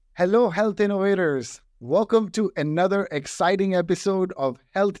Hello, health innovators. Welcome to another exciting episode of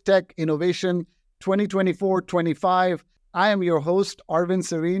Health Tech Innovation 2024-25. I am your host, Arvind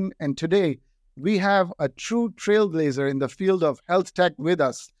Serene, and today we have a true trailblazer in the field of health tech with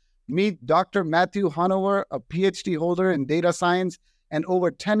us. Meet Dr. Matthew Hanover, a PhD holder in data science and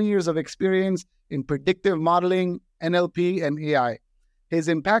over 10 years of experience in predictive modeling, NLP, and AI. His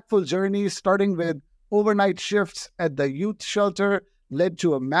impactful journey, starting with overnight shifts at the youth shelter, led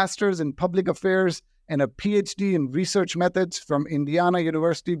to a master's in public affairs and a PhD in research methods from Indiana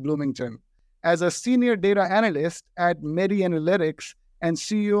University, Bloomington. As a senior data analyst at MediAnalytics and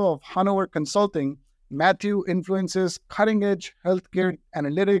CEO of Hanover Consulting, Matthew influences cutting-edge healthcare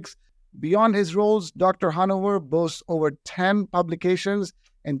analytics. Beyond his roles, Dr. Hanover boasts over 10 publications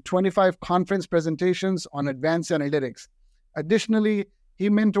and 25 conference presentations on advanced analytics. Additionally, he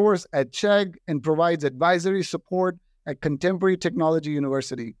mentors at Chegg and provides advisory support at Contemporary Technology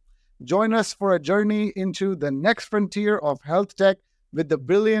University. Join us for a journey into the next frontier of health tech with the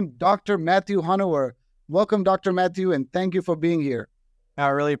brilliant Dr. Matthew Hanover. Welcome, Dr. Matthew, and thank you for being here. I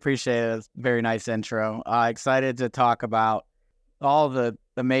really appreciate it. It's a very nice intro. Excited to talk about all the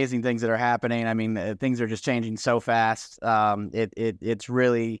amazing things that are happening. I mean, things are just changing so fast. It's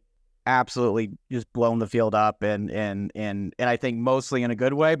really absolutely just blown the field up, and I think mostly in a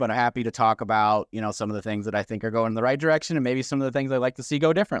good way, but I'm happy to talk about, some of the things that I think are going in the right direction and maybe some of the things I'd like to see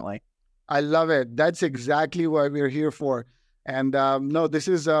go differently. I love it. That's exactly what we're here for. And no, this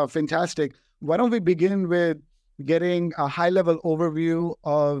is fantastic. Why don't we begin with getting a high-level overview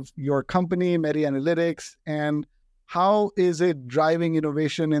of your company, MediAnalytics, and how is it driving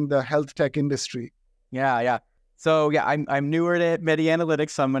innovation in the health tech industry? Yeah. So I'm newer at MediAnalytics,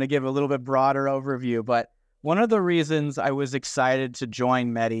 so I'm going to give a little bit broader overview. But one of the reasons I was excited to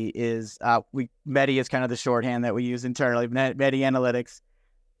join Medi is Medi is kind of the shorthand that we use internally. MediAnalytics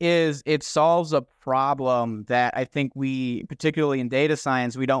is it solves a problem that I think we, particularly in data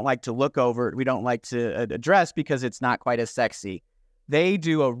science, we don't like to look over, we don't like to address because it's not quite as sexy. They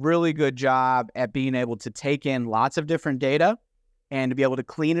do a really good job at being able to take in lots of different data and to be able to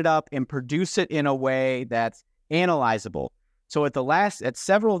clean it up and produce it in a way that's analyzable. So at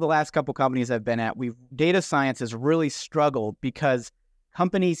several of the last couple companies I've been at, data science has really struggled because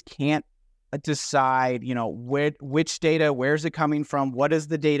companies can't decide, which data, where's it coming from, what does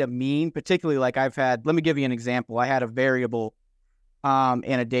the data mean? Particularly let me give you an example. I had a variable in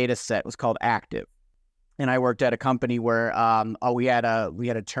a data set. It was called active. And I worked at a company where we had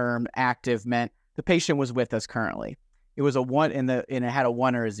a term active meant the patient was with us currently. It was a 1 and it had a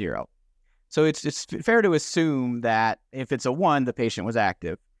 1 or a 0. So it's fair to assume that if it's a 1, the patient was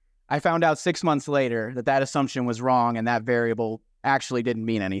active. I found out 6 months later that assumption was wrong and that variable actually didn't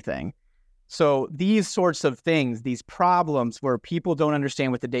mean anything. So these sorts of things, these problems where people don't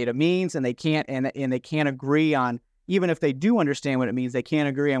understand what the data means and they can't agree on, even if they do understand what it means, they can't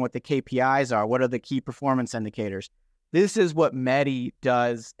agree on what the KPIs are. What are the key performance indicators? This is what Medi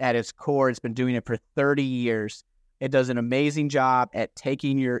does at its core. It's been doing it for 30 years. It does an amazing job at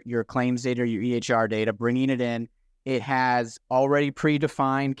taking your claims data, your EHR data, bringing it in. It has already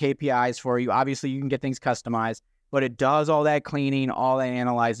predefined KPIs for you. Obviously, you can get things customized, but it does all that cleaning, all that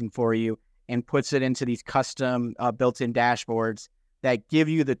analyzing for you, and puts it into these custom built-in dashboards that give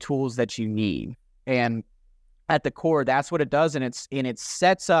you the tools that you need. And at the core, that's what it does, and it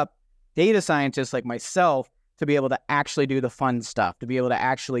sets up data scientists like myself to be able to actually do the fun stuff, to be able to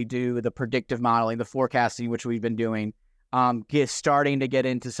actually do the predictive modeling, the forecasting, which we've been doing, starting to get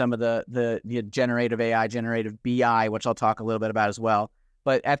into some of the generative AI, generative BI, which I'll talk a little bit about as well.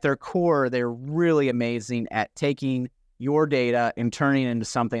 But at their core, they're really amazing at taking your data and turning it into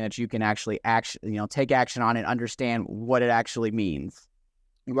something that you can actually take action on and understand what it actually means.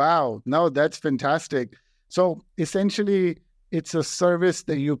 Wow. No, that's fantastic. So essentially, it's a service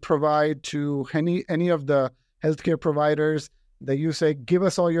that you provide to any of the healthcare providers that you say, give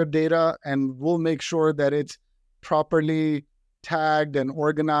us all your data and we'll make sure that it's properly tagged and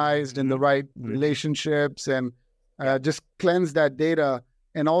organized in the right relationships and just cleanse that data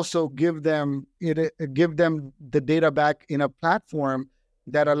and also give them the data back in a platform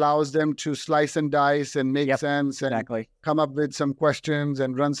that allows them to slice and dice and make sense and come up with some questions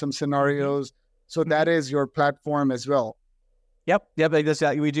and run some scenarios. So that is your platform as well. Yep.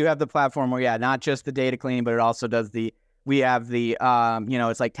 We do have the platform where, not just the data cleaning, but it also does we have the,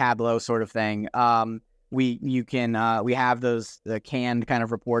 it's like Tableau sort of thing. We have the canned kind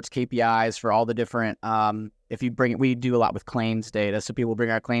of reports, KPIs for all the different, we do a lot with claims data. So people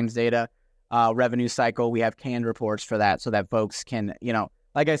bring our claims data, revenue cycle. We have canned reports for that so that folks can,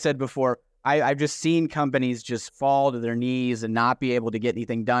 like I said before, I've just seen companies just fall to their knees and not be able to get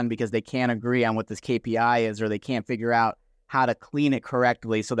anything done because they can't agree on what this KPI is, or they can't figure out how to clean it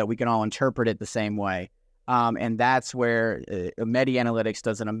correctly so that we can all interpret it the same way. And that's where MediAnalytics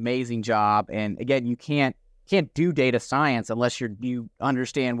does an amazing job. And again, you can't do data science unless you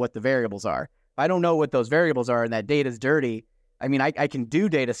understand what the variables are. If I don't know what those variables are and that data's dirty, I mean, I can do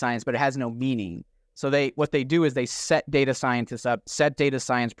data science, but it has no meaning. So what they do is they set data scientists up, set data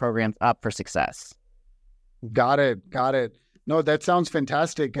science programs up for success. Got it. No, that sounds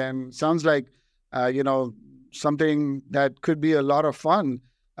fantastic, and sounds like, something that could be a lot of fun.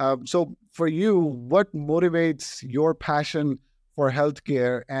 So for you, what motivates your passion for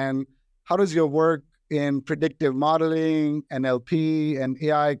healthcare, and how does your work in predictive modeling, NLP, and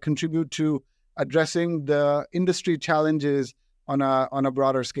AI contribute to addressing the industry challenges on a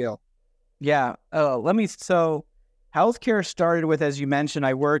broader scale? Yeah. So healthcare started with, as you mentioned,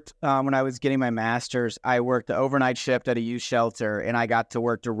 I worked when I was getting my master's, I worked the overnight shift at a youth shelter, and I got to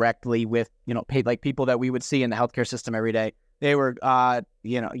work directly with, paid like people that we would see in the healthcare system every day. They were,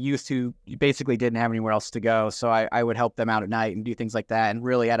 youth who basically didn't have anywhere else to go. So I would help them out at night and do things like that, and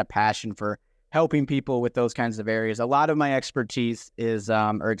really had a passion for helping people with those kinds of areas. A lot of my expertise is,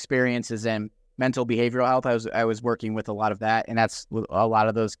 or experience is in mental behavioral health. I was working with a lot of that, and that's a lot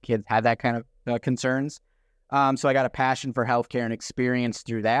of those kids had that kind of concerns. So I got a passion for healthcare and experience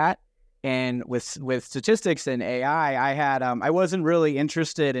through that. And with statistics and AI, I wasn't really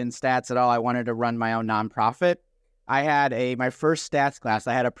interested in stats at all. I wanted to run my own nonprofit. I had my first stats class.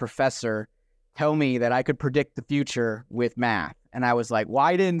 I had a professor tell me that I could predict the future with math, and I was like,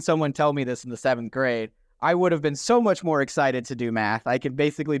 why didn't someone tell me this in the 7th grade? I would have been so much more excited to do math. I could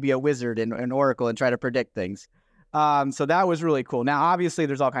basically be a wizard in Oracle and try to predict things. So that was really cool. Now, obviously,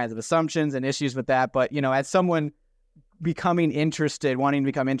 there's all kinds of assumptions and issues with that. But, as someone wanting to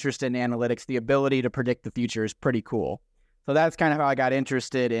become interested in analytics, the ability to predict the future is pretty cool. So that's kind of how I got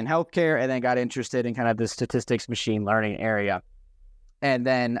interested in healthcare, and then got interested in kind of the statistics machine learning area. And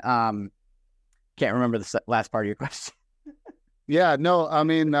then can't remember the last part of your question. Yeah, no, I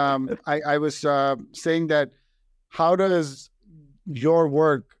mean, I was saying that how does your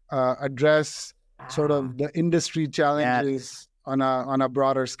work address sort of the industry challenges on a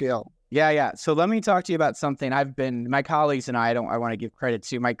broader scale? Yeah. So let me talk to you about something my colleagues and I want to give credit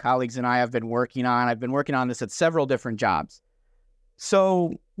to. My colleagues and I have been working on. I've been working on this at several different jobs.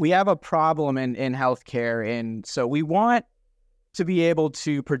 So we have a problem in healthcare, and so we want to be able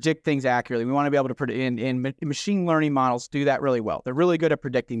to predict things accurately. We want to be able to predict, in machine learning models do that really well. They're really good at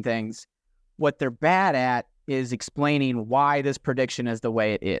predicting things. What they're bad at is explaining why this prediction is the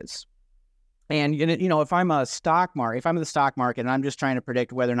way it is. And, if I'm in the stock market and I'm just trying to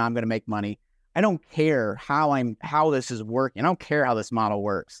predict whether or not I'm going to make money, I don't care how this is working. I don't care how this model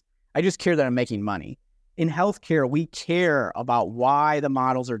works. I just care that I'm making money. In healthcare, we care about why the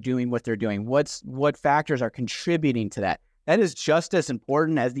models are doing what they're doing. What factors are contributing to that. That is just as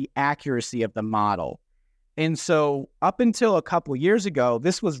important as the accuracy of the model. And so up until a couple of years ago,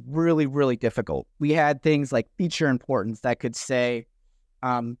 this was really, really difficult. We had things like feature importance that could say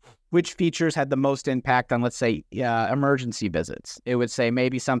which features had the most impact on, let's say, emergency visits. It would say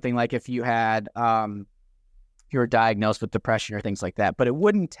maybe something like if you had, you were diagnosed with depression or things like that, but it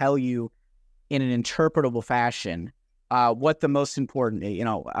wouldn't tell you in an interpretable fashion what the most important,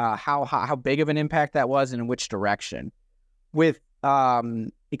 how big of an impact that was and in which direction. With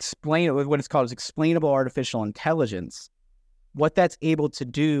what it's called is explainable artificial intelligence, what that's able to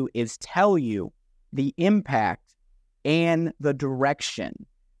do is tell you the impact and the direction.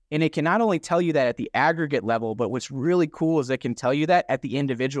 And it can not only tell you that at the aggregate level, but what's really cool is it can tell you that at the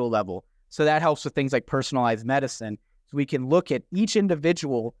individual level. So that helps with things like personalized medicine. So we can look at each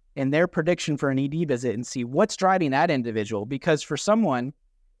individual and their prediction for an ED visit and see what's driving that individual. Because for someone,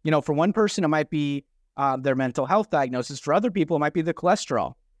 for one person, it might be their mental health diagnosis. For other people, it might be the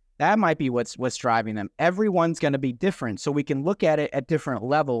cholesterol. That might be what's driving them. Everyone's going to be different. So we can look at it at different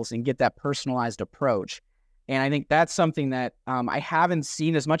levels and get that personalized approach. And I think that's something that I haven't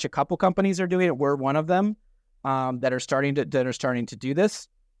seen as much. A couple companies are doing it. We're one of them that are starting to do this.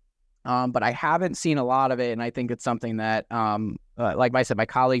 But I haven't seen a lot of it. And I think it's something that, like I said, my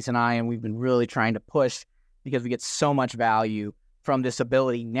colleagues and I, and we've been really trying to push because we get so much value from this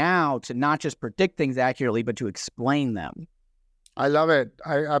ability now to not just predict things accurately, but to explain them. I love it.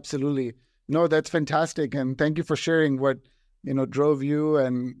 I absolutely. No, that's fantastic. And thank you for sharing what, drove you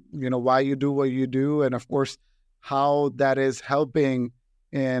and, why you do what you do. And of course, how that is helping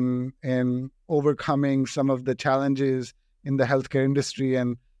in overcoming some of the challenges in the healthcare industry.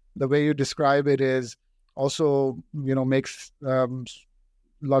 And the way you describe it is also, makes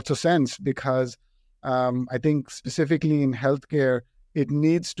lots of sense because I think specifically in healthcare, it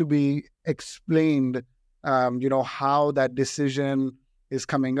needs to be explained, how that decision is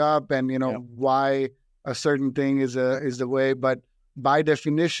coming up and, why a certain thing is the way. But by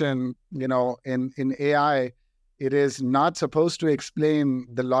definition, in AI, it is not supposed to explain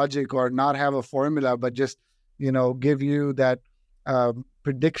the logic or not have a formula, but just, give you that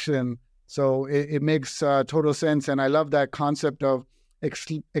prediction. So it makes total sense. And I love that concept of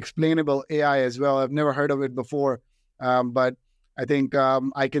explainable AI as well. I've never heard of it before, but I think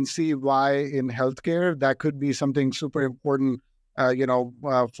I can see why in healthcare that could be something super important,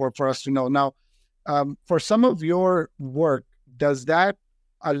 for us to know. Now, for some of your work, does that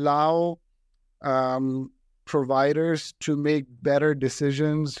allow providers to make better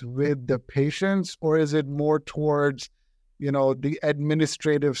decisions with the patients, or is it more towards, the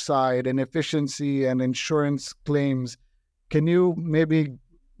administrative side and efficiency and insurance claims? Can you maybe,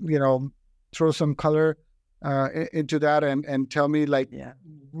 throw some color into that and tell me,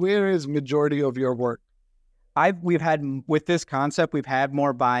 where is majority of your work? We've had with this concept, we've had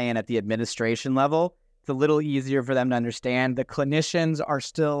more buy-in at the administration level. It's a little easier for them to understand. The clinicians are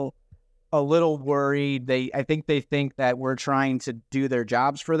still a little worried. I think they think that we're trying to do their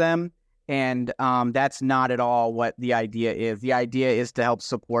jobs for them, and that's not at all what the idea is. The idea is to help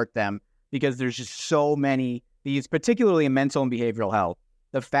support them because there's just so many these, particularly in mental and behavioral health.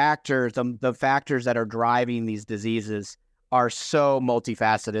 The factors that are driving these diseases are so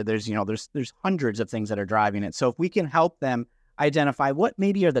multifaceted. There's hundreds of things that are driving it. So if we can help them identify what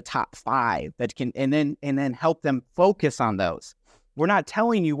maybe are the top 5 that can, and then help them focus on those. We're not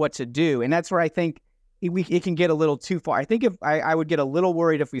telling you what to do, and that's where I think it can get a little too far. I think if I would get a little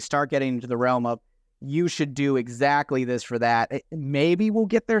worried if we start getting into the realm of you should do exactly this for that. Maybe we'll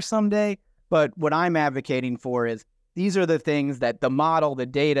get there someday, but what I'm advocating for is these are the things that the model, the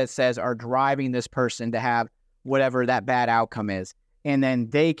data says are driving this person to have whatever that bad outcome is. And then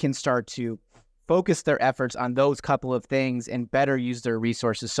they can start to focus their efforts on those couple of things and better use their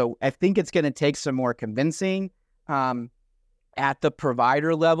resources. So I think it's going to take some more convincing at the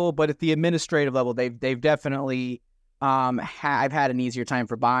provider level, but at the administrative level, they've definitely, I've had an easier time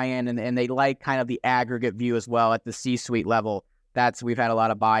for buy-in, and they like kind of the aggregate view as well at the C-suite level. We've had a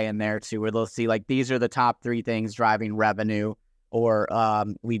lot of buy-in there too, where they'll see these are the top 3 things driving revenue, or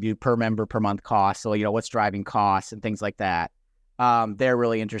we do per member per month cost. So, what's driving costs and things like that. They're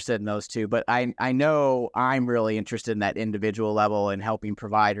really interested in those too. But I know I'm really interested in that individual level and helping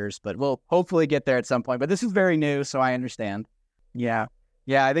providers, but we'll hopefully get there at some point. But this is very new, so I understand. Yeah.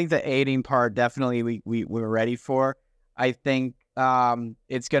 I think the aiding part definitely we're ready for. I think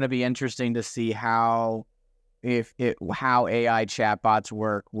it's going to be interesting to see how AI chatbots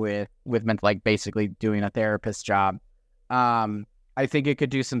work with basically doing a therapist job. I think it could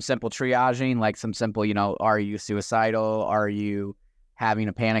do some simple triaging, like some simple, are you suicidal? Are you having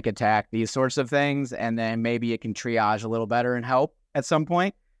a panic attack? These sorts of things. And then maybe it can triage a little better and help at some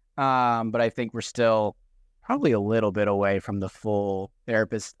point. But I think we're still probably a little bit away from the full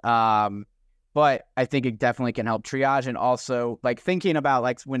therapist. But I think it definitely can help triage. And also thinking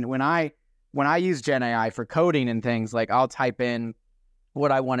about when I use Gen AI for coding and things, I'll type in what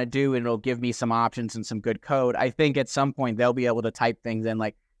I want to do and it'll give me some options and some good code. I think at some point they'll be able to type things in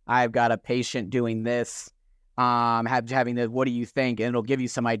I've got a patient doing this, having this, what do you think? And it'll give you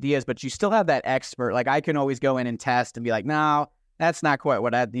some ideas, but you still have that expert. I can always go in and test and be no, that's not quite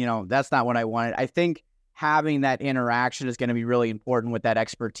what that's not what I wanted. I think having that interaction is going to be really important with that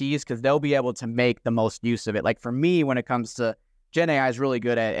expertise because they'll be able to make the most use of it. For me, when it comes to Gen AI is really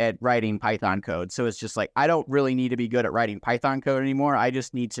good at writing Python code. So it's just I don't really need to be good at writing Python code anymore. I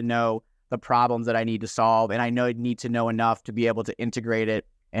just need to know the problems that I need to solve. And I need to know enough to be able to integrate it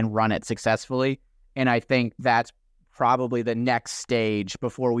and run it successfully. And I think that's probably the next stage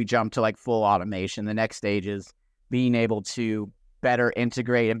before we jump to full automation. The next stage is being able to better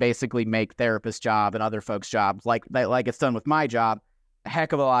integrate and basically make therapist job and other folks' jobs like it's done with my job a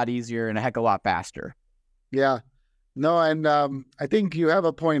heck of a lot easier and a heck of a lot faster. Yeah. No, and I think you have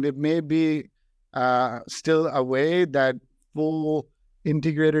a point. It may be still a way that full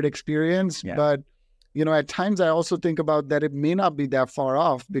integrated experience, but at times I also think about that it may not be that far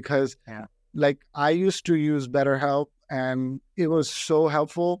off because I used to use BetterHelp and it was so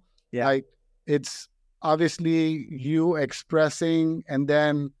helpful. It's obviously you expressing, and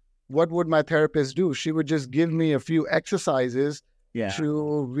then what would my therapist do? She would just give me a few exercises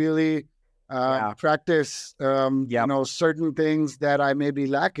to really practice, certain things that I may be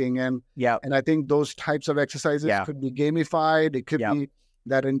lacking. And I think those types of exercises could be gamified. It could be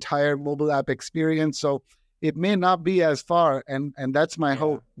that entire mobile app experience. So it may not be as far. And that's my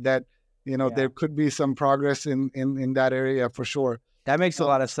hope that, there could be some progress in that area for sure. That makes a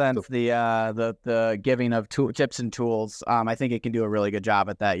lot of sense. The giving of tips and tools. I think it can do a really good job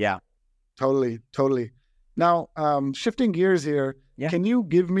at that. Yeah. Totally. Now, shifting gears here, can you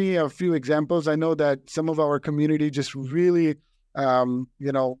give me a few examples? I know that some of our community just really,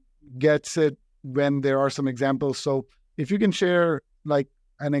 gets it when there are some examples. So if you can share like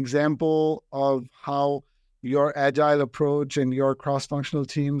an example of how your agile approach and your cross-functional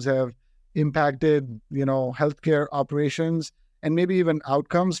teams have impacted, healthcare operations and maybe even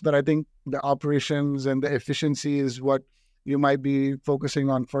outcomes. But I think the operations and the efficiency is what you might be focusing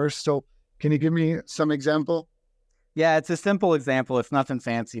on first. So can you give me some example? Yeah, it's a simple example. It's nothing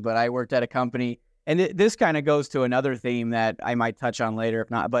fancy, but I worked at a company, and this kind of goes to another theme that I might touch on later, if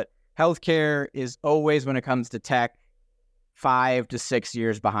not. But healthcare is always, when it comes to tech, 5 to 6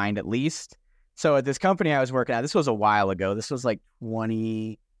 years behind at least. So at this company I was working at, this was a while ago. This was like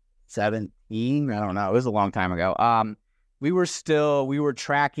 2017. I don't know. It was a long time ago. We were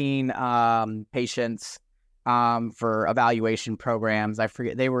tracking patients for evaluation programs. I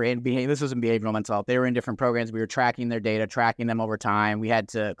forget, they were this was in behavioral mental health. They were in different programs. We were tracking their data, tracking them over time. We had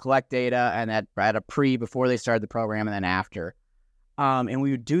to collect data and at a before they started the program and then after. And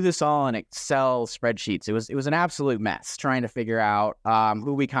we would do this all in Excel spreadsheets. It was an absolute mess trying to figure out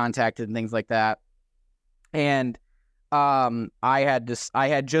who we contacted and things like that. And I had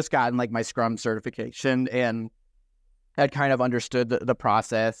just gotten like my Scrum certification and had kind of understood the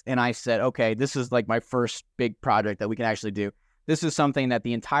process. And I said, okay, this is like my first big project that we can actually do. This is something that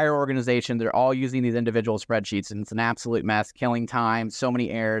the entire organization, they're all using these individual spreadsheets and it's an absolute mess, killing time, so many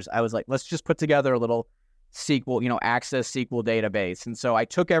errors. I was like, let's just put together a little SQL, Access SQL database. And so I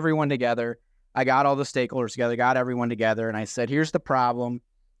took everyone together. I got all the stakeholders together, got everyone together. And I said, here's the problem.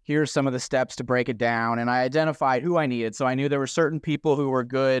 Here's some of the steps to break it down. And I identified who I needed. So I knew there were certain people who were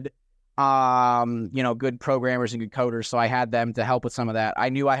good, good programmers and good coders. So I had them to help with some of that. I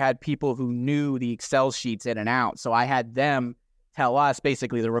knew I had people who knew the Excel sheets in and out. So I had them tell us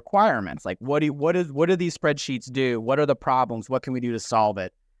basically the requirements. Like what do these spreadsheets do? What are the problems? What can we do to solve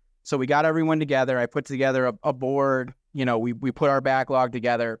it? So we got everyone together. I put together a board. We put our backlog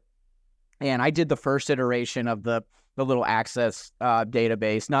together, and I did the first iteration of the little Access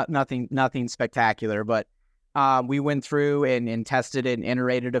database. Nothing spectacular, but we went through and tested it and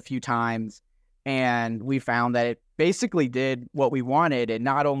iterated a few times, and we found that it basically did what we wanted. And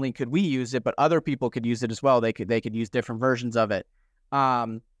not only could we use it, but other people could use it as well. They could use different versions of it.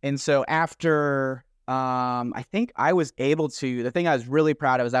 And so after. I think I was able to, the thing I was really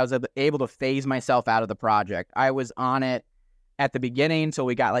proud of is I was able to phase myself out of the project. I was on it at the beginning. So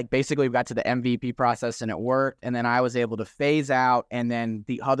we got to the MVP process and it worked. And then I was able to phase out, and then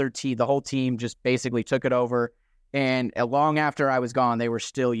the whole team just basically took it over. And long after I was gone, they were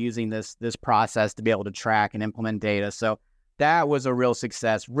still using this process to be able to track and implement data. So that was a real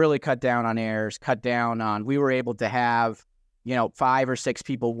success, really cut down on errors, we were able to have 5 or 6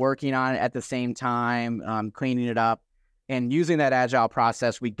 people working on it at the same time, cleaning it up and using that agile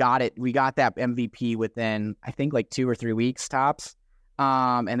process. We got that MVP within, I think, like 2 or 3 weeks tops.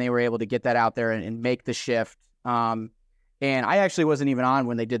 And they were able to get that out there and make the shift. And I actually wasn't even on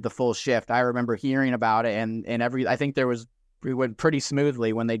when they did the full shift. I remember hearing about it I think we went pretty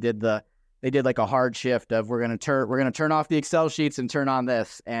smoothly when they did like a hard shift of we're going to turn off the Excel sheets and turn on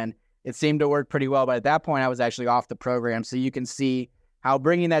this. And it seemed to work pretty well, but at that point I was actually off the program. So you can see how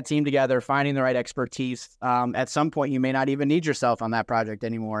bringing that team together, finding the right expertise, at some point you may not even need yourself on that project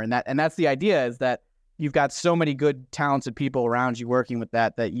anymore. And that's the idea, is that you've got so many good, talented people around you working with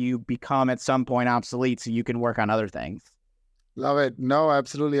that you become at some point obsolete so you can work on other things. Love it. No,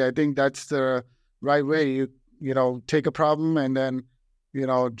 absolutely. I think that's the right way. You take a problem and then,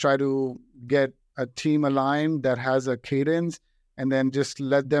 try to get a team aligned that has a cadence, and then just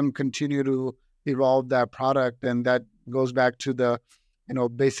let them continue to evolve that product. And that goes back to the,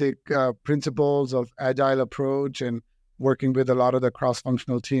 basic principles of agile approach and working with a lot of the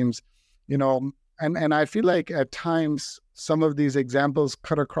cross-functional teams, and I feel like at times some of these examples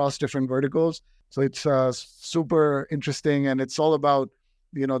cut across different verticals. So it's super interesting, and it's all about,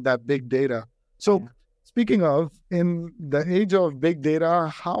 that big data. So speaking of, in the age of big data,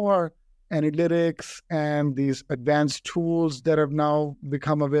 how are analytics and these advanced tools that have now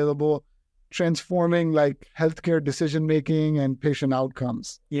become available transforming like healthcare decision-making and patient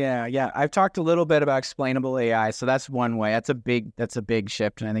outcomes? Yeah. I've talked a little bit about explainable AI. So that's one way. That's a big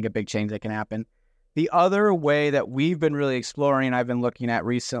shift, and I think a big change that can happen. The other way that we've been really exploring, I've been looking at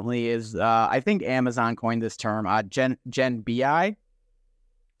recently, is I think Amazon coined this term, Gen BI.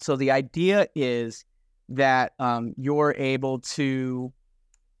 So the idea is that you're able to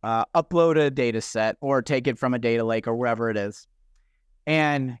upload a data set or take it from a data lake or wherever it is,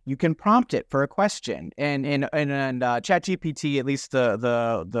 and you can prompt it for a question. And ChatGPT, at least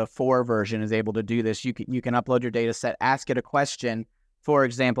the 4 version, is able to do this. You can upload your data set, ask it a question. For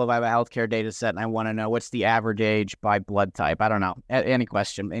example, if I have a healthcare data set and I want to know what's the average age by blood type, I don't know, any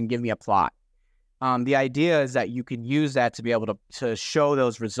question, and give me a plot. The idea is that you can use that to be able to show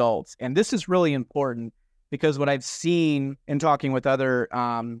those results. And this is really important because what I've seen in talking with other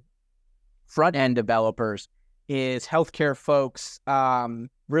front-end developers is healthcare folks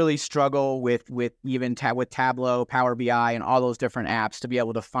really struggle with Tableau, Power BI, and all those different apps to be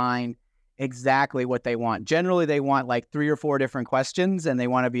able to find exactly what they want. Generally, they want like 3 or 4 different questions, and they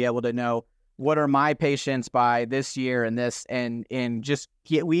want to be able to know, what are my patients by this year and this, and just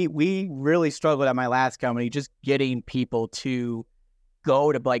we really struggled at my last company just getting people to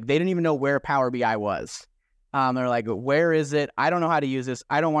go to, like, they didn't even know where Power BI was. They're like, where is it? I don't know how to use this.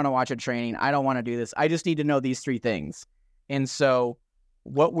 I don't want to watch a training. I don't want to do this. I just need to know these 3 things. And so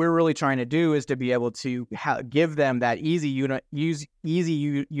what we're really trying to do is to be able to give them that easy user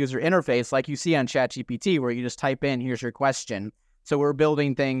interface like you see on ChatGPT, where you just type in, here's your question. So we're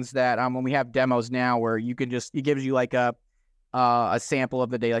building things that when we have demos now where you can just, it gives you like a sample of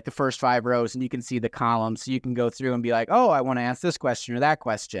the day, like the first 5 rows, and you can see the columns. So you can go through and be like, oh, I want to ask this question or that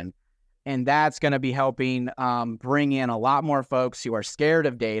question. And that's going to be helping bring in a lot more folks who are scared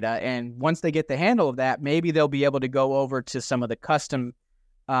of data. And once they get the handle of that, maybe they'll be able to go over to some of the custom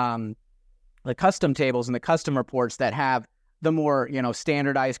tables and the custom reports that have the more,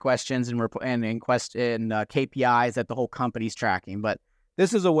 standardized questions and KPIs that the whole company's tracking. But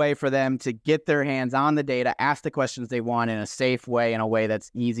this is a way for them to get their hands on the data, ask the questions they want in a safe way, in a way that's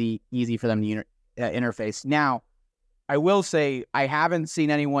easy for them to interface. Now, I will say I haven't seen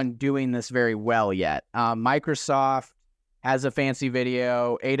anyone doing this very well yet. Microsoft has a fancy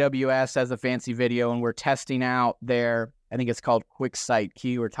video, AWS has a fancy video, and we're testing out their, I think it's called QuickSight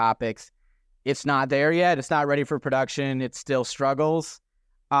Q or Topics. It's not there yet. It's not ready for production. It still struggles.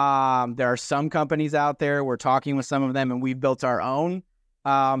 There are some companies out there. We're talking with some of them, and we've built our own.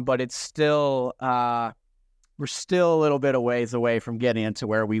 But it's still, we're still a little bit of ways away from getting into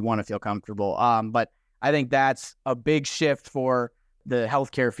where we want to feel comfortable. But I think that's a big shift for the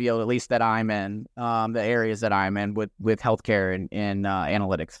healthcare field, at least that I'm in, the areas that I'm in with healthcare and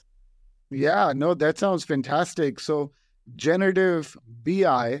analytics. Yeah, no, that sounds fantastic. So generative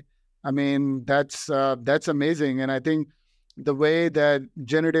BI, I mean, that's amazing. And I think the way that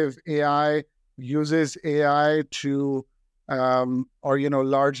generative AI uses AI to,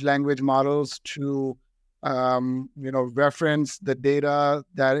 large language models to, reference the data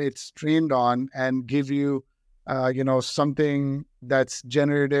that it's trained on and give you, something that's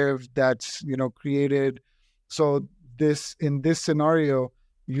generative, that's, created. So in this scenario,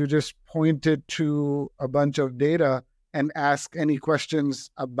 you just pointed to a bunch of data and ask any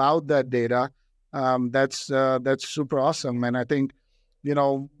questions about that data. That's super awesome. And I think,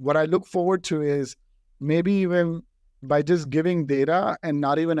 what I look forward to is maybe even by just giving data and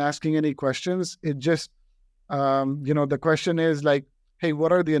not even asking any questions, it just, the question is like, hey,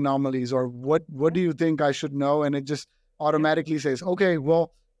 what are the anomalies, or what do you think I should know? And it just automatically says, okay,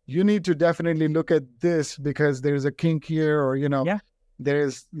 well, you need to definitely look at this because there's a kink here, or,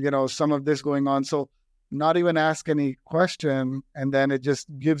 there's, some of this going on. So not even ask any question, and then it just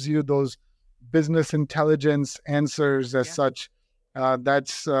gives you those business intelligence answers as such.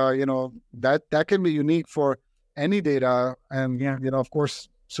 That's, that can be unique for any data, and, of course,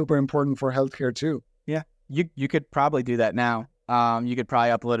 super important for healthcare too. Yeah, you could probably do that now. You could probably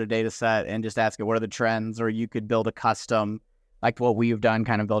upload a data set and just ask it, what are the trends? Or you could build a custom, like what we've done,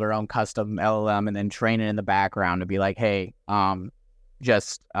 kind of build our own custom LLM and then train it in the background to be like, hey,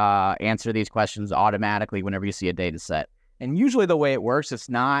 just answer these questions automatically whenever you see a data set. And usually the way it works, it's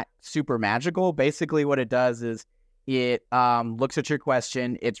not super magical. Basically what it does is it looks at your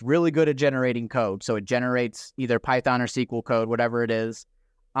question. It's really good at generating code. So it generates either Python or SQL code, whatever it is,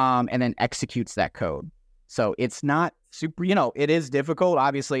 and then executes that code. So it's not super, it is difficult.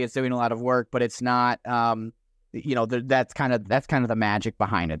 Obviously it's doing a lot of work, but it's not, that's kind of the magic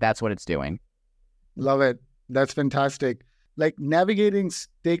behind it. That's what it's doing. Love it. That's fantastic. Like navigating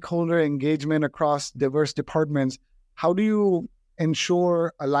stakeholder engagement across diverse departments, how do you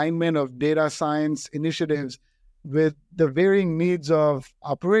ensure alignment of data science initiatives with the varying needs of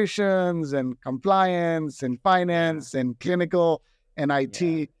operations and compliance and finance and clinical and IT?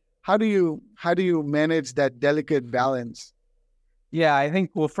 Yeah. How do you manage that delicate balance? Yeah, I think,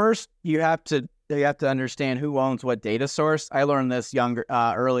 well, first you have to understand who owns what data source. I learned this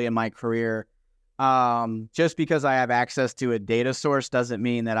early in my career. Just because I have access to a data source doesn't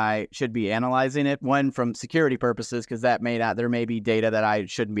mean that I should be analyzing it. One, from security purposes, because there may be data that I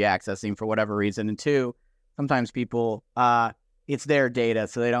shouldn't be accessing for whatever reason. And two, sometimes people, it's their data,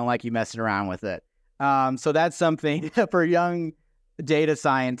 so they don't like you messing around with it. So that's something for young data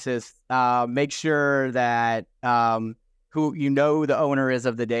scientists. Make sure that who the owner is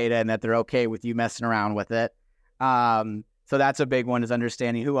of the data and that they're okay with you messing around with it. So that's a big one, is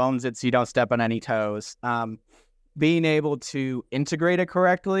understanding who owns it so you don't step on any toes. Being able to integrate it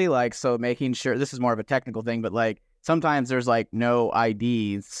correctly, so making sure, this is more of a technical thing, but sometimes there's no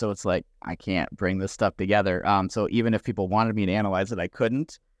IDs, so it's I can't bring this stuff together. So even if people wanted me to analyze it, I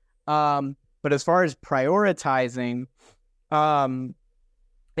couldn't. But as far as prioritizing,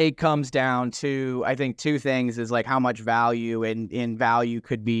 it comes down to, I think, two things, is how much value, and in value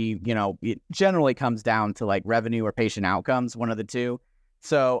could be, it generally comes down to revenue or patient outcomes, one of the two.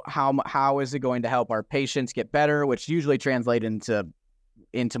 So how is it going to help our patients get better, which usually translate into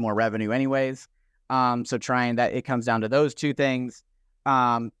more revenue anyways. So trying that, it comes down to those two things.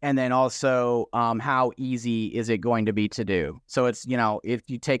 And then also, how easy is it going to be to do? So it's, if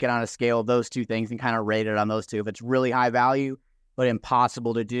you take it on a scale of those two things and kind of rate it on those two, if it's really high value but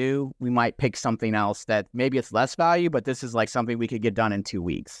impossible to do, we might pick something else that maybe it's less value, but this is something we could get done in 2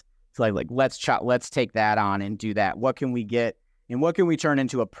 weeks. So let's take that on and do that. What can we get, and what can we turn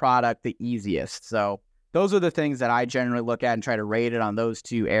into a product the easiest? So those are the things that I generally look at and try to rate it on those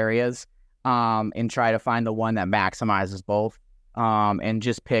two areas, and try to find the one that maximizes both, and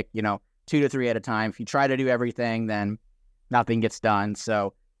just pick, 2 to 3 at a time. If you try to do everything, then nothing gets done.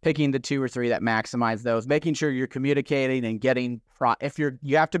 So picking the 2 or 3 that maximize those, making sure you're communicating and getting,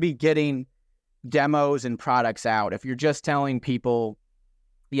 you have to be getting demos and products out. If you're just telling people,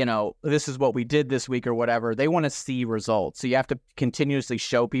 this is what we did this week or whatever, they want to see results. So you have to continuously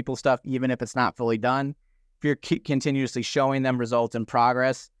show people stuff, even if it's not fully done. If you're continuously showing them results and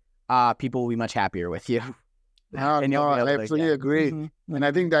progress, people will be much happier with you. I absolutely agree. Mm-hmm. And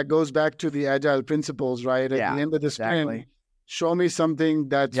I think that goes back to the agile principles, right? At the end of the sprint, show me something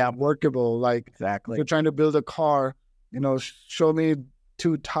that's workable. Exactly. If you're trying to build a car, show me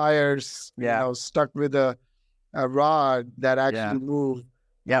 2 tires, stuck with a rod that actually move,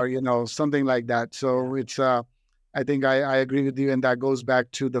 or, something like that. So it's, I think I agree with you. And that goes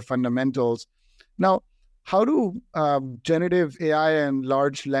back to the fundamentals. Now, how do generative AI and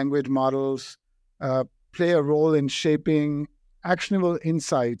large language models play a role in shaping actionable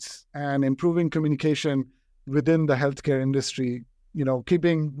insights and improving communication within the healthcare industry,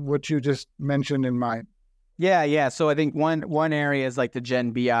 keeping what you just mentioned in mind? Yeah. So I think one area is the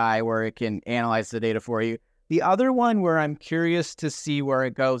Gen BI, where it can analyze the data for you. The other one where I'm curious to see where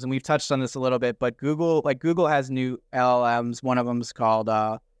it goes, and we've touched on this a little bit, but Google has new LLMs. One of them is called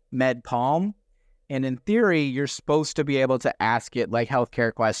MedPalm. And in theory, you're supposed to be able to ask it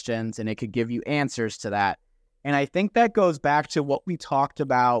healthcare questions, and it could give you answers to that. And I think that goes back to what we talked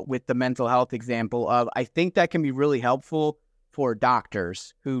about with the mental health example of, I think that can be really helpful for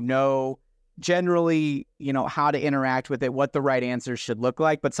doctors who know generally, how to interact with it, what the right answers should look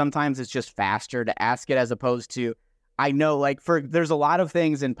like. But sometimes it's just faster to ask it, as opposed to, I know there's a lot of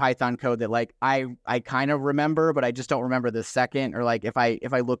things in Python code that I kind of remember, but I just don't remember the second, or if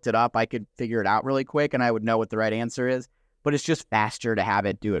I looked it up, I could figure it out really quick and I would know what the right answer is, but it's just faster to have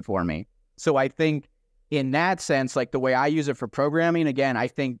it do it for me. So I think in that sense, the way I use it for programming, again, I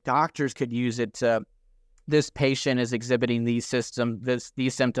think doctors could use it to, this patient is exhibiting these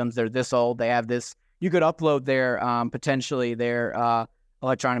symptoms, they're this old, they have this, you could upload their, potentially their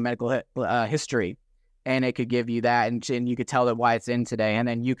electronic medical history, and it could give you that, and you could tell it why it's in today. And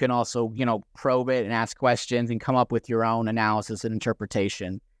then you can also, probe it and ask questions and come up with your own analysis and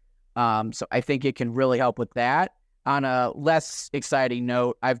interpretation. So I think it can really help with that. On a less exciting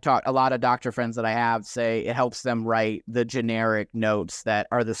note, I've talked, a lot of doctor friends that I have say it helps them write the generic notes that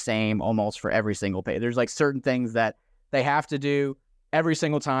are the same almost for every single patient. There's certain things that they have to do every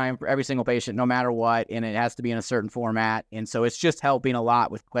single time for every single patient, no matter what, and it has to be in a certain format. And so it's just helping a lot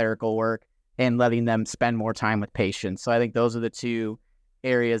with clerical work and letting them spend more time with patients. So I think those are the two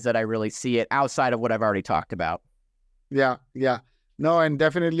areas that I really see it, outside of what I've already talked about. Yeah. No, and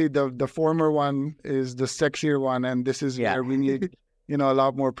definitely the former one is the sexier one, and this is where we need, a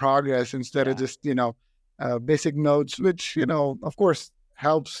lot more progress instead of just, basic notes, which, of course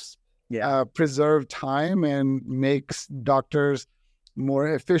helps preserve time and makes doctors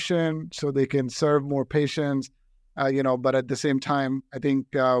more efficient so they can serve more patients, but at the same time, I think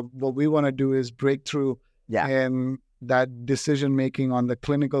what we want to do is break through in that decision-making on the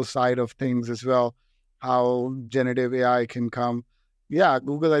clinical side of things as well, how generative AI can come Yeah,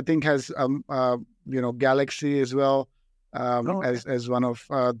 Google I think has Galaxy as well, Okay. as one of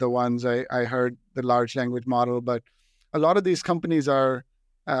the ones I heard, the large language model. But a lot of these companies are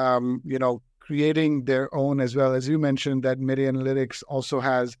creating their own as well. As you mentioned, that Midi Analytics also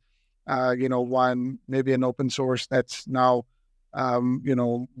has one, maybe an open source that's now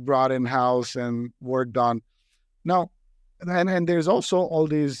brought in house and worked on now. And there's also all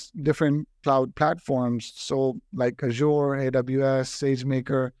these different cloud platforms, so like Azure, AWS,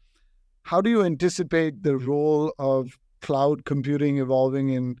 SageMaker. How do you anticipate the role of cloud computing evolving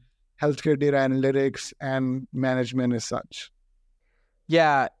in healthcare data analytics and management as such?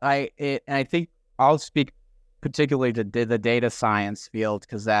 Yeah, I think I'll speak particularly to the data science field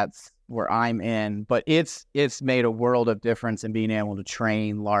because that's where I'm in. But it's made a world of difference in being able to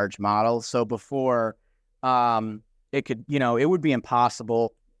train large models. So before, it could, it would be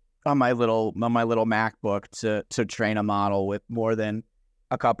impossible on my little MacBook to train a model with more than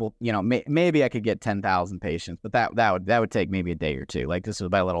a couple. Maybe I could get 10,000 patients, but that would take maybe a day or two. Like this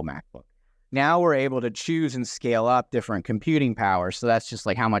was my little MacBook. Now we're able to choose and scale up different computing powers. So that's just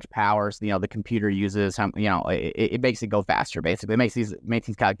like how much power, the computer uses. It makes it go faster. Basically, it makes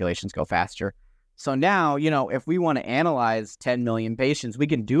these calculations go faster. So now, if we want to analyze 10 million patients, we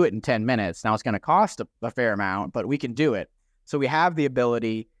can do it in 10 minutes. Now it's going to cost a fair amount, but we can do it. So we have the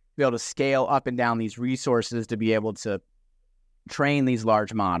ability to be able to scale up and down these resources to be able to train these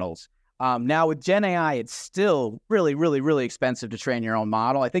large models. Now with Gen AI, it's still really, really, really expensive to train your own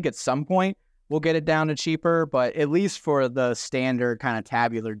model. I think at some point we'll get it down to cheaper, but at least for the standard kind of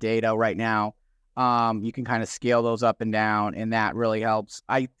tabular data right now, you can kind of scale those up and down, and that really helps.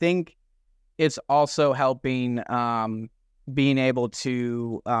 I think it's also helping being able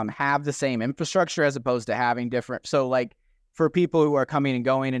to have the same infrastructure as opposed to having different. So like for people who are coming and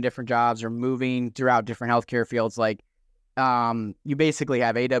going in different jobs or moving throughout different healthcare fields, like you basically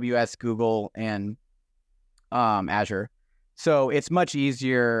have AWS, Google, and Azure. So it's much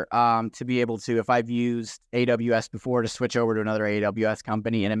easier to be able to, if I've used AWS before, to switch over to another AWS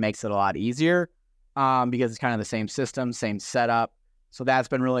company, and it makes it a lot easier because it's kind of the same system, same setup. So that's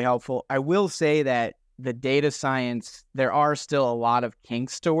been really helpful. I will say that the data science, there are still a lot of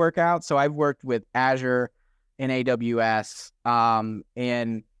kinks to work out. So I've worked with Azure and AWS,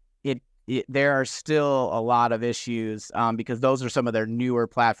 and there are still a lot of issues because those are some of their newer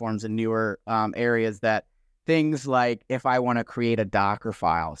platforms and newer areas that things like if I want to create a Docker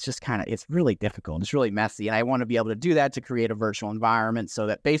file, it's really difficult. It's really messy. And I want to be able to do that to create a virtual environment so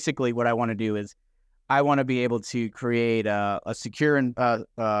that basically what I want to do is I want to be able to create a secure and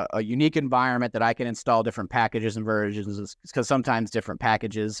a unique environment that I can install different packages and versions because sometimes different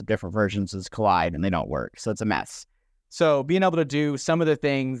packages of different versions collide and they don't work. So it's a mess. So being able to do some of the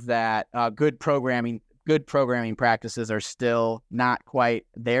things that good programming practices are still not quite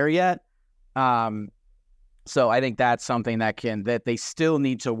there yet. So I think that's something that they still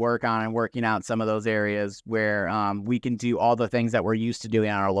need to work on and working out some of those areas where we can do all the things that we're used to doing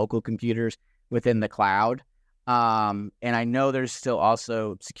on our local computers within the cloud. And I know there's still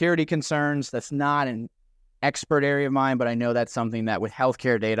also security concerns. That's not an expert area of mine, but I know that's something that with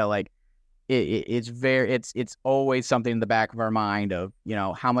healthcare data, like it's always something in the back of our mind of,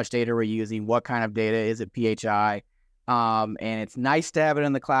 how much data we're using, what kind of data, is it PHI? And it's nice to have it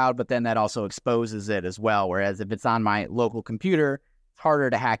in the cloud, but then that also exposes it as well. Whereas if it's on my local computer, it's harder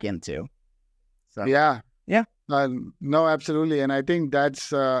to hack into. So Yeah. Yeah. No, absolutely. And I think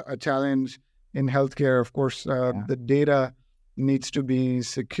that's a challenge in healthcare. Of course, the data needs to be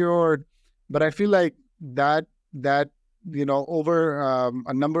secured, but I feel like that over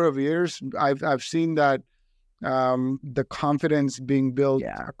a number of years, I've seen that the confidence being built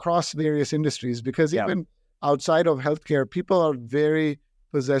across various industries, because even outside of healthcare, people are very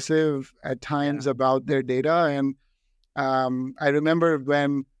possessive at times about their data. And I remember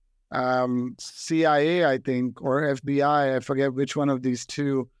when CIA, I think, or FBI, I forget which one of these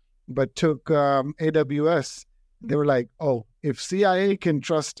two, but took AWS. They were like, oh, if CIA can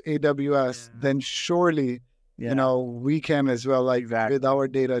trust AWS, then surely, we can as well, like with our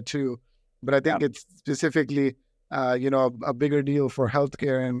data too. But I think it's specifically, a bigger deal for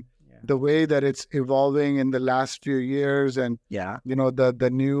healthcare and the way that it's evolving in the last few years. And, the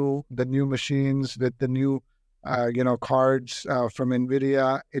new machines with the new, cards from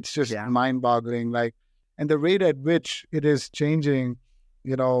NVIDIA, it's just mind-boggling. And the rate at which it is changing,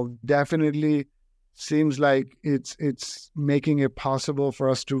 definitely seems like it's making it possible for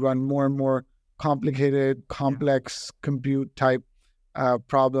us to run more and more complicated, complex compute type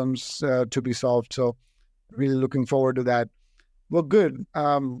problems to be solved. So really looking forward to that. Well, good.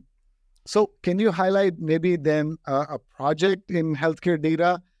 So can you highlight maybe then a project in healthcare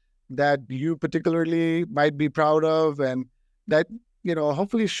data that you particularly might be proud of and that,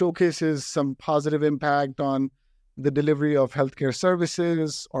 hopefully showcases some positive impact on the delivery of healthcare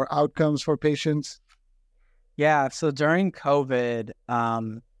services or outcomes for patients? Yeah. So during COVID,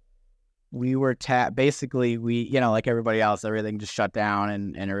 we were basically like everybody else, everything just shut down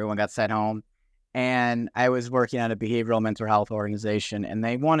and everyone got sent home. And I was working at a behavioral mental health organization, and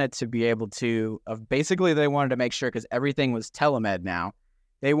they wanted to be able to, they wanted to make sure, because everything was telemed now,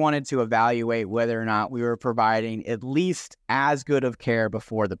 they wanted to evaluate whether or not we were providing at least as good of care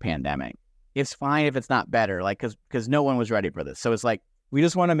before the pandemic. It's fine if it's not better, like, because no one was ready for this. So it's like, we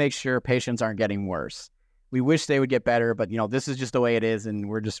just want to make sure patients aren't getting worse. We wish they would get better, but this is just the way it is, and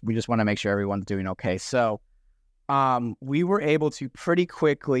we just want to make sure everyone's doing okay. So we were able to pretty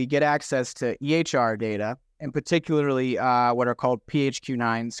quickly get access to EHR data, and particularly what are called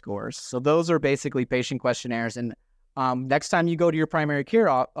PHQ-9 scores. So those are basically patient questionnaires. And next time you go to your primary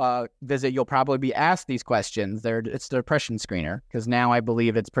care visit, you'll probably be asked these questions. It's the depression screener, because now I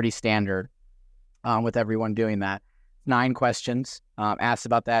believe it's pretty standard with everyone doing that. 9 questions asked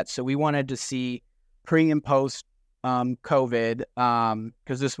about that. So we wanted to see pre and post COVID,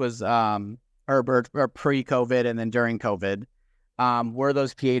 because this was or pre-COVID and then during COVID, were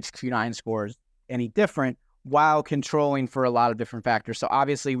those PHQ-9 scores any different, while controlling for a lot of different factors. So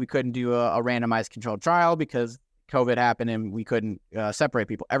obviously we couldn't do a randomized controlled trial because COVID happened and we couldn't separate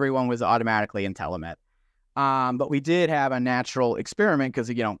people. Everyone was automatically in telemed. But we did have a natural experiment because,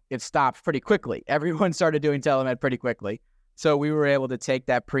 it stopped pretty quickly. Everyone started doing telemed pretty quickly. So we were able to take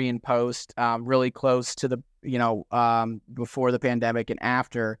that pre and post really close to the, before the pandemic and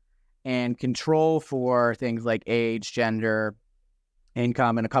after, and control for things like age, gender,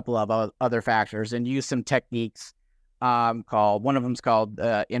 income, and a couple of other factors, and use some techniques one of them's called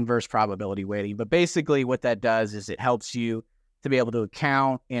inverse probability weighting. But basically what that does is it helps you to be able to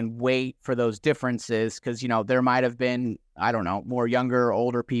account and weight for those differences, because, there might have been, more younger or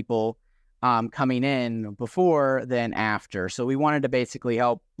older people coming in before than after. So we wanted to basically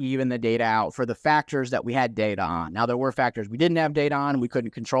help even the data out for the factors that we had data on. Now, there were factors we didn't have data on, and we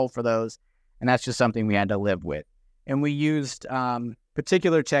couldn't control for those, and that's just something we had to live with. And we used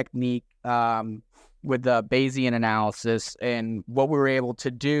particular technique with the Bayesian analysis, and what we were able to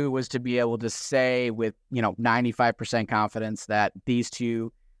do was to be able to say with 95% confidence that these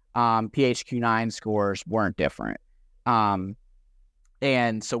two PHQ-9 scores weren't different.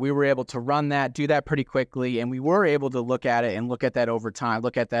 And so we were able to run that, do that pretty quickly, and we were able to look at it and look at that over time,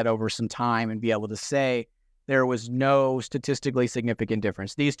 look at that over some time, and be able to say there was no statistically significant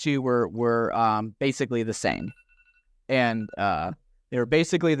difference. These two were basically the same, and they were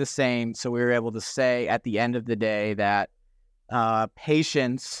basically the same. So we were able to say at the end of the day that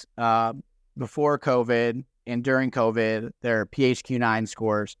patients before COVID and during COVID, their PHQ-9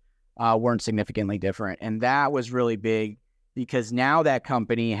 scores weren't significantly different, and that was really big. Because now that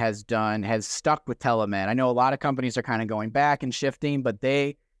company has stuck with telemed. I know a lot of companies are kind of going back and shifting, but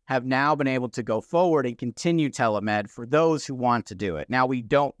they have now been able to go forward and continue telemed for those who want to do it. Now we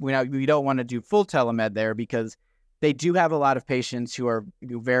don't want to do full telemed there, because they do have a lot of patients who are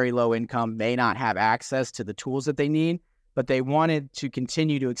very low income, may not have access to the tools that they need, but they wanted to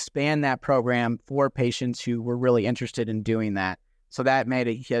continue to expand that program for patients who were really interested in doing that. So that made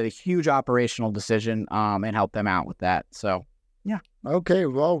a huge operational decision and helped them out with that. So, yeah. Okay.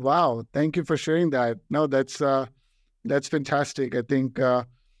 Well, wow. Thank you for sharing that. No, that's fantastic. I think,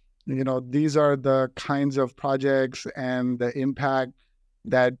 these are the kinds of projects and the impact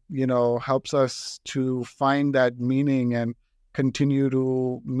that, helps us to find that meaning and continue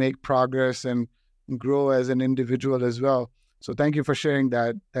to make progress and grow as an individual as well. So thank you for sharing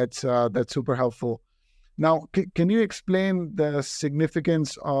that. That's super helpful. Now, can you explain the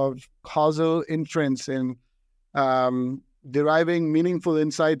significance of causal inference in deriving meaningful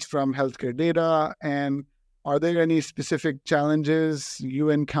insights from healthcare data? And are there any specific challenges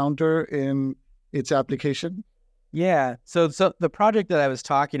you encounter in its application? Yeah. So the project that I was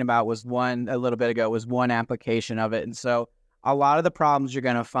talking about was a little bit ago, was one application of it. And so a lot of the problems you're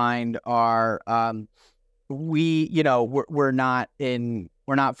going to find are we're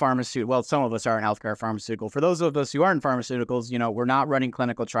not pharmaceutical. Well, some of us are in healthcare pharmaceutical. For those of us who aren't in pharmaceuticals, we're not running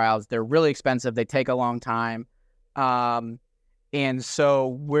clinical trials. They're really expensive. They take a long time. And so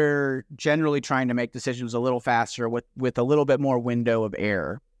we're generally trying to make decisions a little faster with a little bit more window of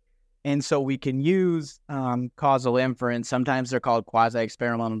error. And so we can use causal inference. Sometimes they're called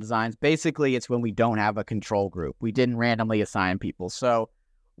quasi-experimental designs. Basically, it's when we don't have a control group. We didn't randomly assign people. So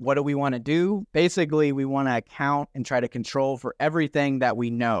what do we want to do? Basically, we want to account and try to control for everything that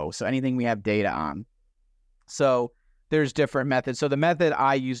we know. So anything we have data on. So there's different methods. So the method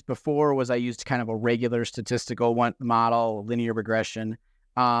I used before was I used kind of a regular statistical model, linear regression.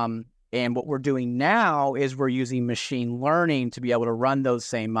 And what we're doing now is we're using machine learning to be able to run those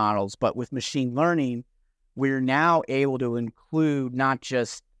same models. But with machine learning, we're now able to include not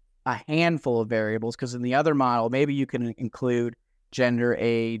just a handful of variables, because in the other model, maybe you can include gender,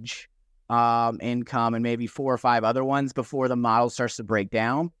 age, income, and maybe 4 or 5 other ones before the model starts to break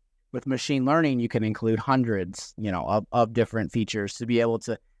down. With machine learning, you can include hundreds, of different features to be able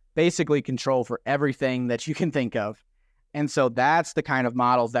to basically control for everything that you can think of. And so that's the kind of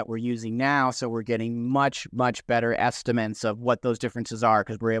models that we're using now. So we're getting much, much better estimates of what those differences are,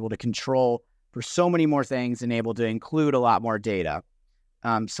 because we're able to control for so many more things and able to include a lot more data.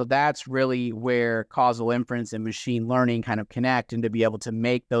 So that's really where causal inference and machine learning kind of connect, and to be able to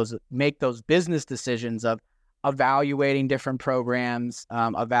make those business decisions of evaluating different programs,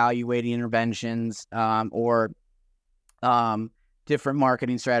 evaluating interventions, or different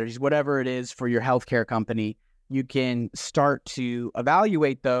marketing strategies, whatever it is for your healthcare company. You can start to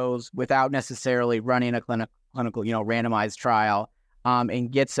evaluate those without necessarily running a clinical, randomized trial,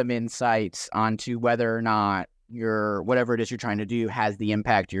 and get some insights onto whether or not whatever it is you're trying to do has the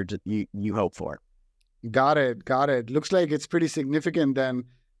impact you hope for. Got it. Looks like it's pretty significant then,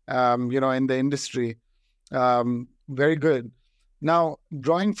 in the industry. Very good. Now,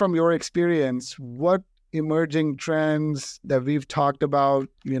 drawing from your experience, what emerging trends that we've talked about,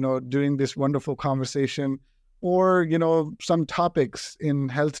 during this wonderful conversation, or, some topics in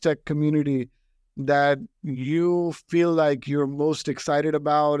health tech community that you feel like you're most excited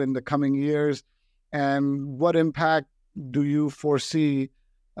about in the coming years, and what impact do you foresee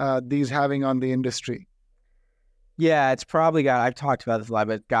these having on the industry? Yeah, it's probably I've talked about this a lot,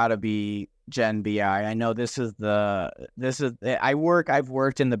 but it's got to be Gen BI. I know I've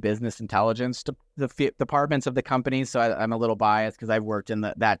worked in the business intelligence departments of the company, so I'm a little biased because I've worked in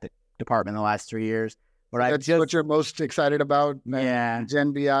that department the last 3 years. That's what you're most excited about? Yeah.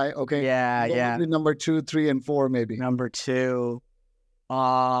 Gen BI, okay. Yeah. Number 2, 3, and 4, maybe. Number 2,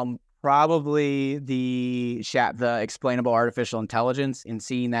 probably the explainable artificial intelligence, and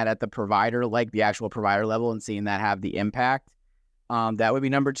seeing that at the provider, like the actual provider level, and seeing that have the impact. That would be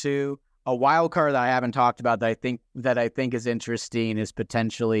number 2. A wild card that I haven't talked about that I think is interesting is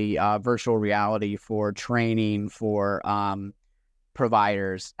potentially virtual reality for training for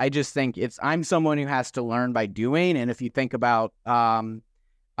providers. I just think I'm someone who has to learn by doing. And if you think about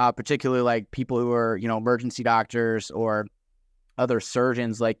particularly like people who are, emergency doctors or other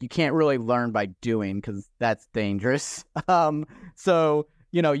surgeons, like you can't really learn by doing, because that's dangerous. So,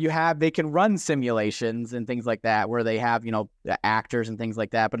 they can run simulations and things like that where they have, actors and things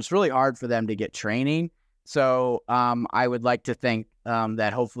like that, but it's really hard for them to get training. So I would like to think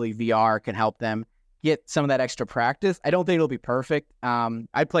that hopefully VR can help them get some of that extra practice. I don't think it'll be perfect.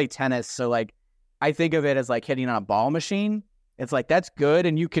 I play tennis, so like I think of it as like hitting on a ball machine. It's like that's good,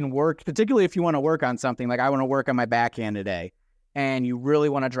 and you can work, particularly if you want to work on something. Like I want to work on my backhand today, and you really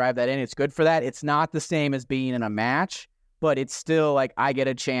want to drive that in. It's good for that. It's not the same as being in a match, but it's still like I get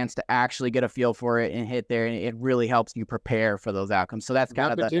a chance to actually get a feel for it and hit there, and it really helps you prepare for those outcomes. So that's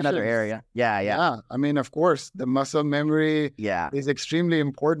kind of another area. Yeah. I mean, of course, the muscle memory is extremely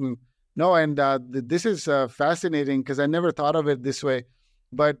important. No, and this is fascinating because I never thought of it this way.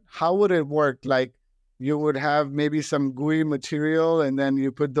 But how would it work? Like you would have maybe some gooey material, and then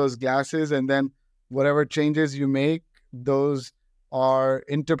you put those glasses, and then whatever changes you make, those are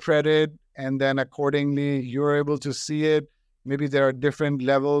interpreted, and then accordingly you're able to see it. Maybe there are different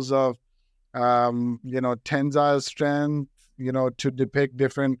levels of, tensile strength, to depict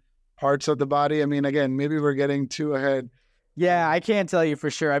different parts of the body. I mean, again, maybe we're getting too ahead. Yeah, I can't tell you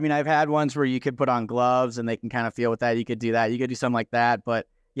for sure. I mean, I've had ones where you could put on gloves and they can kind of feel with that. You could do that. You could do something like that. But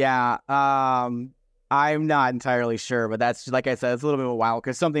yeah, I'm not entirely sure. But that's, like I said, it's a little bit of a wild,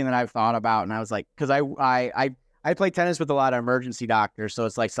 because something that I've thought about, and I was like, because I play tennis with a lot of emergency doctors, so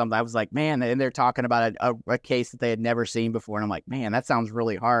it's like something I was like, man, and they're talking about a case that they had never seen before, and I'm like, man, that sounds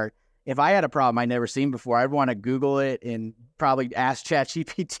really hard. If I had a problem I'd never seen before, I'd want to Google it and probably ask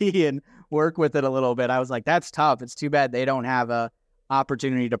ChatGPT and work with it a little bit. I was like, that's tough. It's too bad they don't have a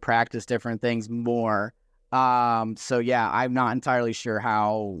opportunity to practice different things more. So yeah, I'm not entirely sure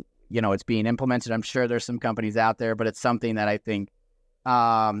how, it's being implemented. I'm sure there's some companies out there, but it's something that I think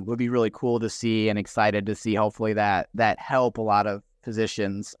would be really cool to see, and excited to see, hopefully that help a lot of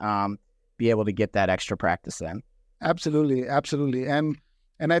physicians be able to get that extra practice in. Absolutely.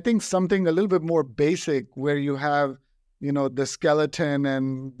 And I think something a little bit more basic, where you have the skeleton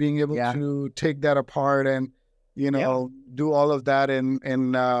and being able to take that apart and, do all of that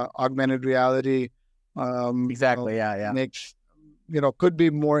in augmented reality. Exactly. Makes, could be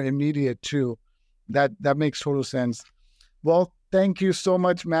more immediate too. That makes total sense. Well, thank you so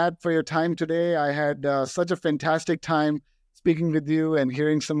much, Matt, for your time today. I had such a fantastic time speaking with you and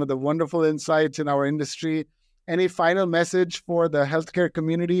hearing some of the wonderful insights in our industry. Any final message for the healthcare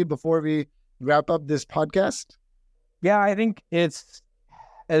community before we wrap up this podcast? Yeah, I think it's,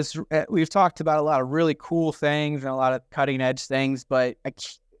 as we've talked about, a lot of really cool things and a lot of cutting edge things, but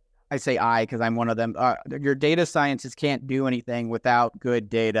I say because I'm one of them. Your data scientists can't do anything without good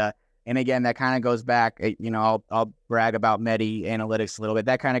data. And again, that kind of goes back, I'll brag about Medi Analytics a little bit.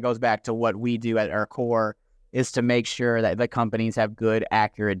 That kind of goes back to what we do at our core, is to make sure that the companies have good,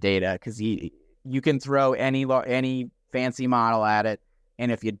 accurate data, because you can throw any fancy model at it,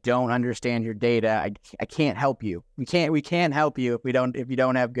 and if you don't understand your data, I can't help you. We can't help you if you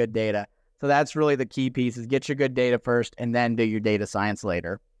don't have good data. So that's really the key piece: is get your good data first, and then do your data science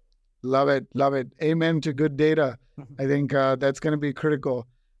later. Love it. Amen to good data. I think that's going to be critical.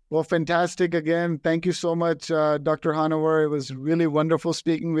 Well, fantastic. Again, thank you so much, Dr. Hanover. It was really wonderful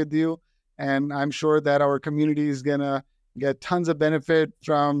speaking with you. And I'm sure that our community is going to get tons of benefit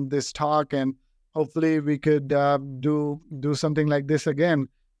from this talk. And hopefully we could do something like this again.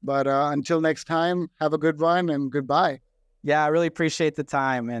 But until next time, have a good one and goodbye. Yeah, I really appreciate the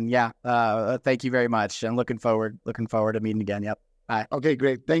time. And thank you very much. And looking forward to meeting again. Yep. Bye. Okay,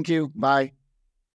 great. Thank you. Bye.